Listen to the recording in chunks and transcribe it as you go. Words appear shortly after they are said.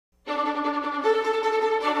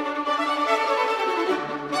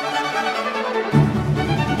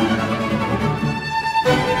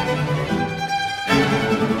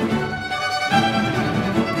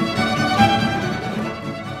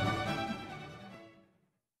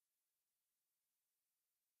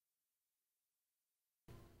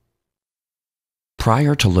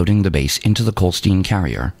Prior to loading the base into the Kolstein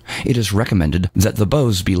carrier, it is recommended that the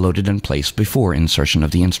bows be loaded in place before insertion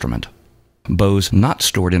of the instrument. Bows not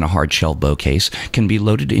stored in a hard-shell bow case can be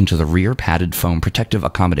loaded into the rear padded foam protective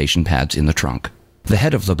accommodation pads in the trunk. The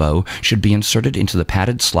head of the bow should be inserted into the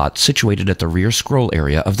padded slot situated at the rear scroll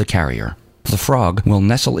area of the carrier. The frog will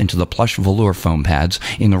nestle into the plush velour foam pads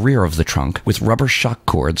in the rear of the trunk with rubber shock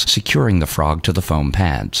cords securing the frog to the foam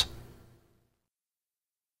pads.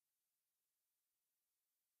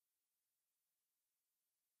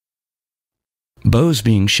 Bows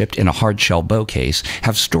being shipped in a hard-shell bow case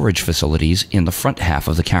have storage facilities in the front half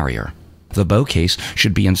of the carrier. The bow case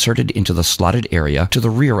should be inserted into the slotted area to the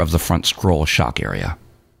rear of the front scroll shock area.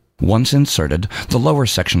 Once inserted, the lower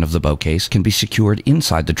section of the bow case can be secured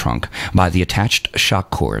inside the trunk by the attached shock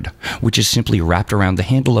cord, which is simply wrapped around the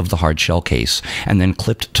handle of the hard-shell case and then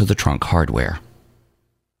clipped to the trunk hardware.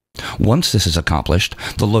 Once this is accomplished,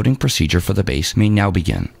 the loading procedure for the base may now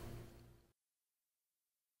begin.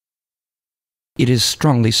 It is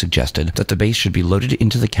strongly suggested that the base should be loaded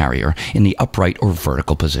into the carrier in the upright or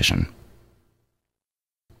vertical position.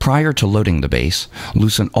 Prior to loading the base,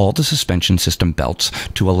 loosen all the suspension system belts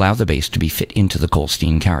to allow the base to be fit into the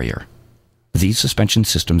Kolstein carrier. These suspension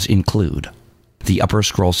systems include the upper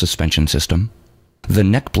scroll suspension system, the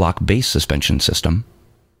neck block base suspension system,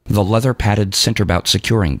 the leather padded center bout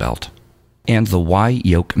securing belt, and the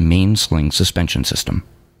Y-yoke main sling suspension system.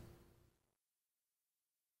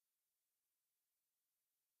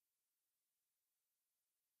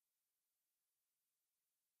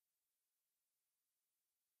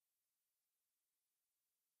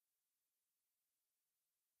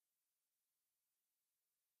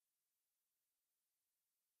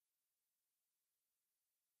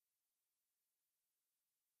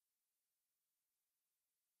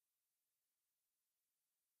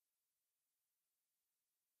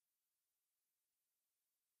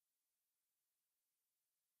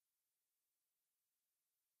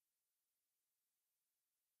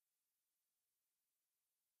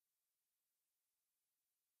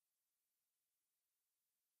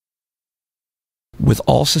 With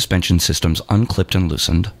all suspension systems unclipped and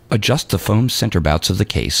loosened, adjust the foam center bouts of the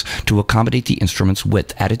case to accommodate the instrument's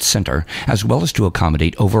width at its center as well as to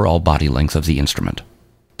accommodate overall body length of the instrument.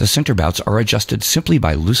 The center bouts are adjusted simply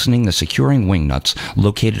by loosening the securing wing nuts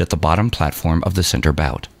located at the bottom platform of the center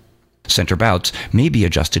bout. Center bouts may be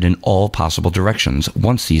adjusted in all possible directions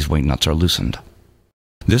once these wing nuts are loosened.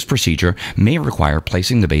 This procedure may require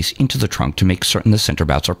placing the base into the trunk to make certain the center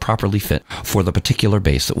bouts are properly fit for the particular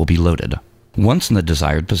base that will be loaded. Once in the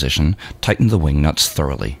desired position, tighten the wing nuts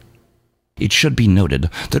thoroughly. It should be noted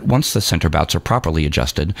that once the center bouts are properly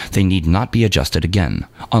adjusted, they need not be adjusted again,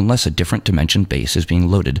 unless a different dimensioned base is being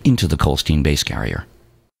loaded into the Kolstein base carrier.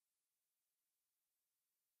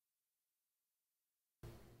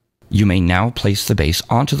 You may now place the base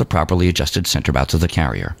onto the properly adjusted center bouts of the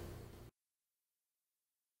carrier.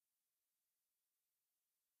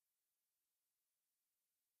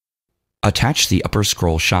 Attach the upper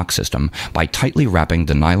scroll shock system by tightly wrapping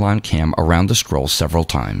the nylon cam around the scroll several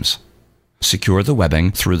times. Secure the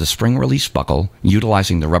webbing through the spring release buckle,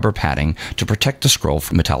 utilizing the rubber padding to protect the scroll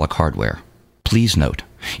from metallic hardware. Please note,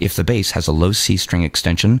 if the base has a low C-string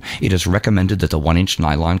extension, it is recommended that the 1-inch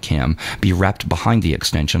nylon cam be wrapped behind the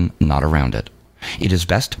extension, not around it. It is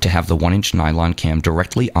best to have the 1-inch nylon cam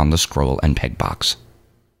directly on the scroll and peg box.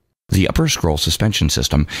 The upper scroll suspension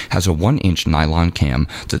system has a 1-inch nylon cam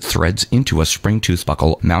that threads into a spring tooth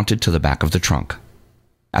buckle mounted to the back of the trunk.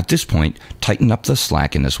 At this point, tighten up the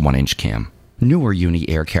slack in this 1-inch cam. Newer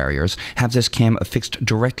Uni-Air carriers have this cam affixed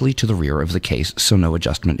directly to the rear of the case so no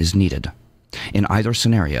adjustment is needed. In either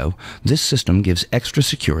scenario, this system gives extra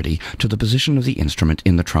security to the position of the instrument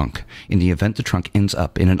in the trunk, in the event the trunk ends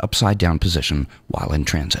up in an upside-down position while in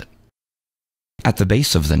transit. At the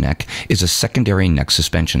base of the neck is a secondary neck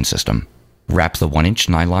suspension system. Wrap the 1-inch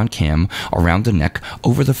nylon cam around the neck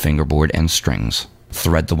over the fingerboard and strings.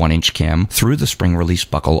 Thread the 1-inch cam through the spring release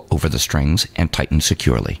buckle over the strings and tighten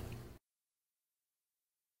securely.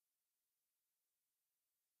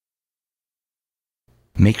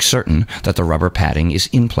 Make certain that the rubber padding is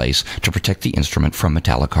in place to protect the instrument from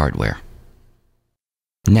metallic hardware.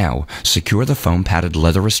 Now, secure the foam-padded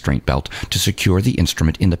leather restraint belt to secure the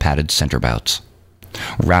instrument in the padded center bouts.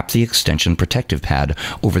 Wrap the extension protective pad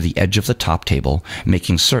over the edge of the top table,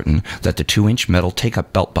 making certain that the 2-inch metal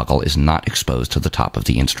take-up belt buckle is not exposed to the top of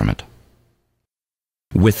the instrument.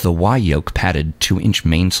 With the Y-yoke padded 2-inch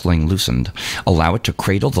main sling loosened, allow it to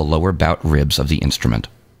cradle the lower bout ribs of the instrument.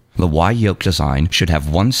 The Y-yoke design should have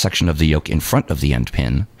one section of the yoke in front of the end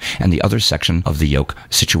pin, and the other section of the yoke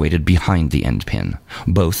situated behind the end pin,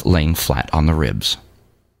 both laying flat on the ribs.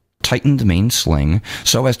 Tighten the main sling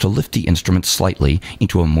so as to lift the instrument slightly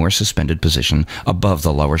into a more suspended position above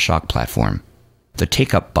the lower shock platform. The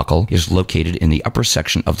take-up buckle is located in the upper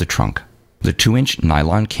section of the trunk. The 2-inch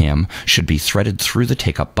nylon cam should be threaded through the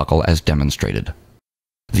take-up buckle as demonstrated.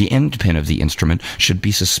 The end pin of the instrument should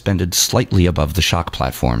be suspended slightly above the shock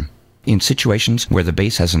platform. In situations where the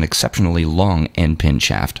bass has an exceptionally long end pin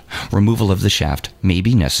shaft, removal of the shaft may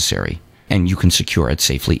be necessary, and you can secure it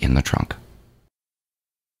safely in the trunk.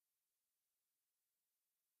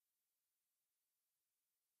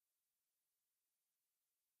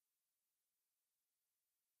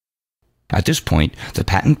 At this point, the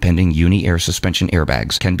patent-pending Uni-Air suspension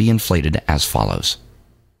airbags can be inflated as follows.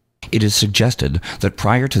 It is suggested that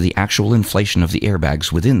prior to the actual inflation of the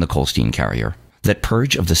airbags within the Kolstein carrier, that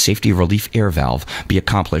purge of the safety relief air valve be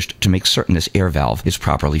accomplished to make certain this air valve is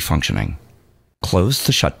properly functioning. Close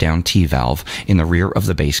the shutdown T-valve in the rear of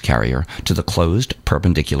the base carrier to the closed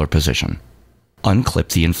perpendicular position. Unclip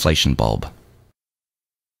the inflation bulb.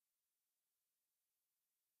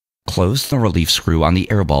 Close the relief screw on the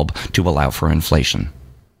air bulb to allow for inflation.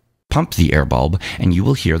 Pump the air bulb and you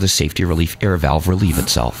will hear the safety relief air valve relieve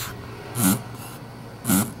itself.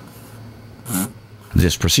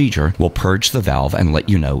 This procedure will purge the valve and let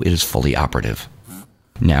you know it is fully operative.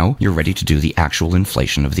 Now you're ready to do the actual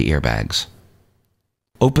inflation of the airbags.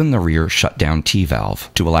 Open the rear shutdown T-valve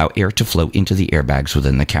to allow air to flow into the airbags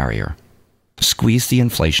within the carrier. Squeeze the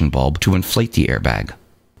inflation bulb to inflate the airbag.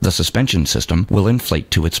 The suspension system will inflate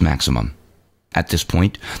to its maximum. At this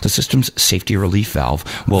point, the system's safety relief valve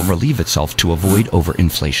will relieve itself to avoid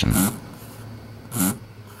overinflation.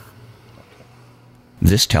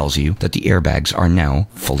 This tells you that the airbags are now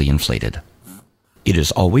fully inflated. It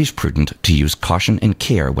is always prudent to use caution and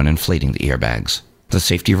care when inflating the airbags. The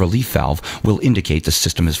safety relief valve will indicate the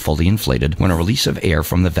system is fully inflated when a release of air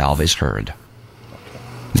from the valve is heard.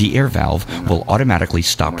 The air valve will automatically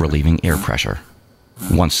stop relieving air pressure.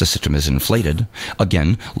 Once the system is inflated,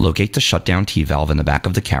 again locate the shutdown T-valve in the back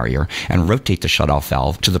of the carrier and rotate the shutoff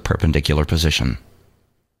valve to the perpendicular position.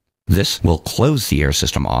 This will close the air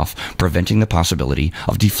system off, preventing the possibility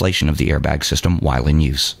of deflation of the airbag system while in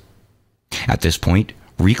use. At this point,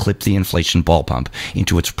 reclip the inflation ball pump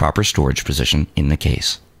into its proper storage position in the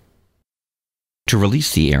case. To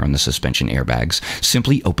release the air in the suspension airbags,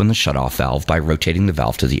 simply open the shutoff valve by rotating the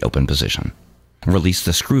valve to the open position. Release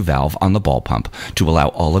the screw valve on the ball pump to allow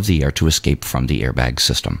all of the air to escape from the airbag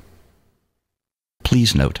system.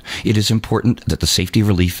 Please note, it is important that the safety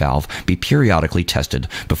relief valve be periodically tested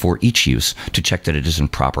before each use to check that it is in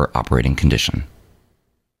proper operating condition.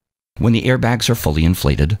 When the airbags are fully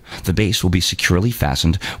inflated, the base will be securely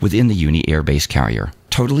fastened within the Uni-Air base carrier,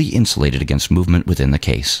 totally insulated against movement within the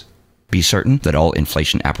case. Be certain that all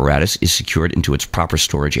inflation apparatus is secured into its proper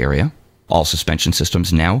storage area. All suspension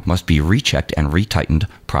systems now must be rechecked and retightened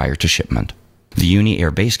prior to shipment. The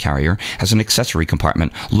Uni-Air base carrier has an accessory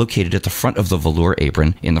compartment located at the front of the velour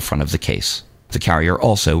apron in the front of the case. The carrier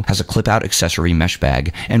also has a clip-out accessory mesh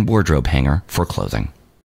bag and wardrobe hanger for clothing.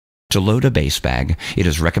 To load a base bag, it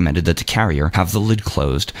is recommended that the carrier have the lid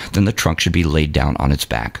closed, then the trunk should be laid down on its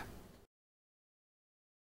back.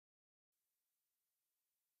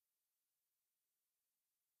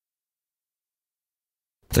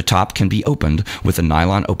 The top can be opened with the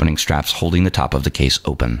nylon opening straps holding the top of the case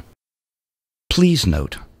open. Please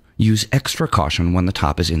note, use extra caution when the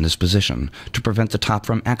top is in this position to prevent the top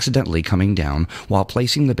from accidentally coming down while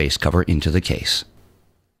placing the base cover into the case.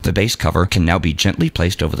 The base cover can now be gently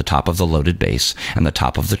placed over the top of the loaded base, and the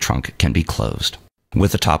top of the trunk can be closed.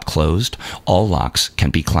 With the top closed, all locks can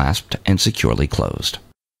be clasped and securely closed.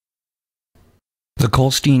 The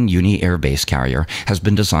Kolstein Uni-Air base carrier has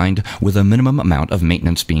been designed with a minimum amount of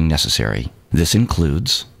maintenance being necessary. This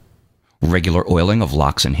includes regular oiling of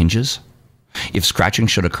locks and hinges. If scratching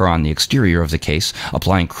should occur on the exterior of the case,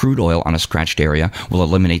 applying crude oil on a scratched area will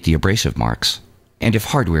eliminate the abrasive marks. And if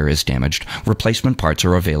hardware is damaged, replacement parts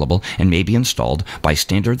are available and may be installed by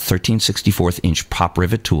standard 13/64-inch pop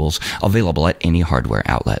rivet tools available at any hardware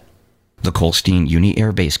outlet. The Kolstein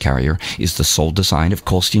Uni-Air base carrier is the sole design of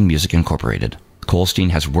Kolstein Music Incorporated. Kolstein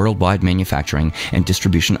has worldwide manufacturing and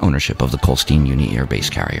distribution ownership of the Kolstein Uni-Air base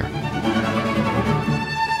carrier.